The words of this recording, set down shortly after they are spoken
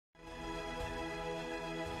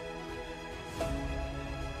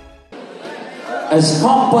As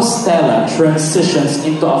Compostela transitions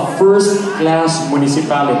into a first-class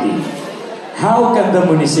municipality, how can the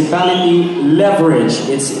municipality leverage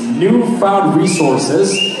its newfound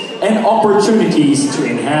resources and opportunities to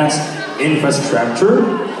enhance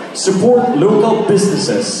infrastructure, support local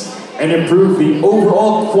businesses, and improve the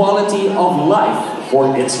overall quality of life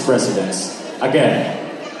for its residents? Again,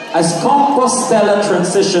 as Compostela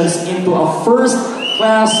transitions into a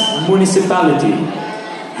first-class municipality,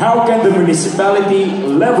 how can the municipality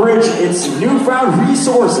leverage its newfound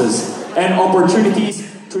resources and opportunities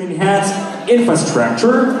to enhance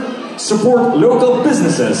infrastructure, support local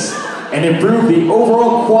businesses, and improve the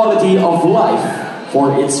overall quality of life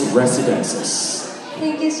for its residences?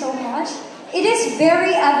 Thank you so much. It is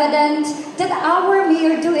very evident that our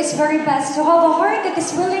mayor do his very best to have a heart that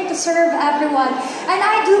is willing to serve everyone. And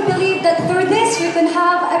I do believe that through this we can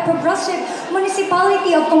have a progressive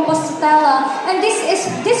municipality of Compostela. And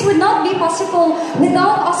this would not be possible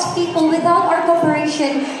without us people, without our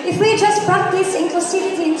cooperation. If we just practice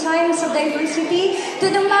inclusivity in times of diversity,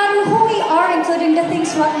 to no matter who we are, including the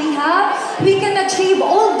things what we have, we can achieve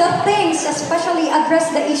all the things, especially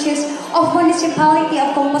address the issues of municipality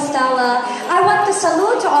of Compostela. I want to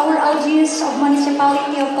salute to our LGUs of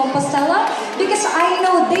municipality of Compostela because I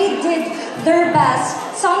know they did their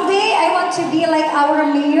best. Someday I want to be like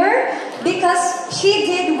our mayor because she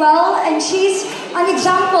did well and she's an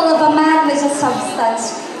example of a man with a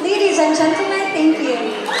substance. Ladies and gentlemen, thank you.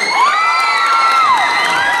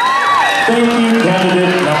 Thank you, candidate.